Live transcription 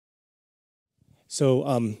So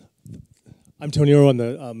I'm Tony Oro. I'm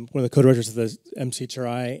one of the co-directors of the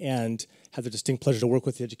MCHRI and have the distinct pleasure to work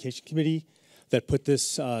with the Education Committee that put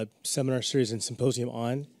this seminar series and symposium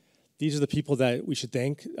on. These are the people that we should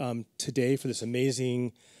thank today for this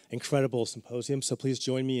amazing, incredible symposium. So please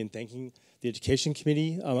join me in thanking the Education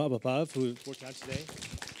Committee up above who worked on today.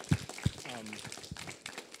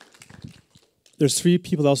 There's three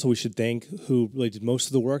people also we should thank who really did most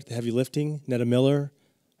of the work, the heavy lifting. Netta Miller,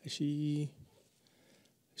 she's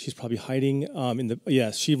probably hiding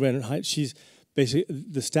she ran. She's basically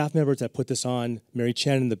the staff members that put this on. Mary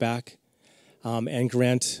Chan in the back, and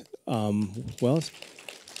Grant.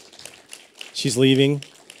 She's leaving.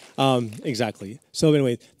 Exactly. So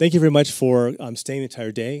anyway, thank you very much for staying the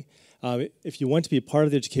entire day. If you want to be a part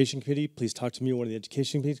of the Education Committee, please talk to me or one of the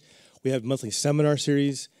Education Committees. We have monthly seminar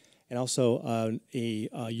series and also a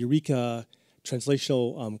Eureka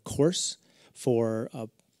translational course for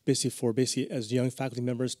basically as young faculty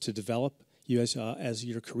members to develop you as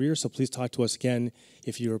your career. So please talk to us again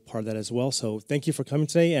if you're a part of that as well. So thank you for coming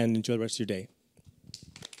today and enjoy the rest of your day.